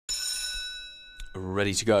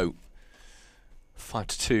ready to go. 5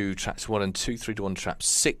 to 2, traps 1 and 2, 3 to 1, traps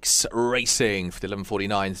 6, racing for the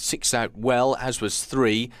 11.49. 6 out well, as was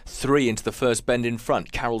 3. 3 into the first bend in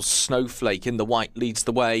front. Carol's Snowflake in the white leads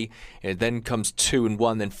the way. It then comes 2 and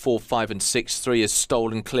 1, then 4, 5 and 6. 3 is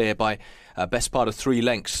stolen clear by best part of 3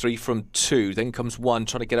 lengths. 3 from 2. Then comes 1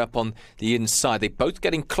 trying to get up on the inside. They're both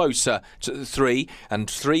getting closer to the 3, and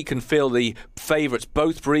 3 can feel the favourites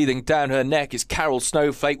both breathing down her neck. It's Carol's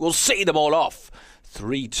Snowflake. We'll see them all off.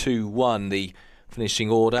 3, 2, 1, the finishing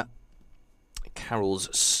order. Carol's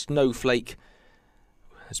Snowflake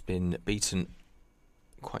has been beaten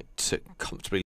quite comfortably.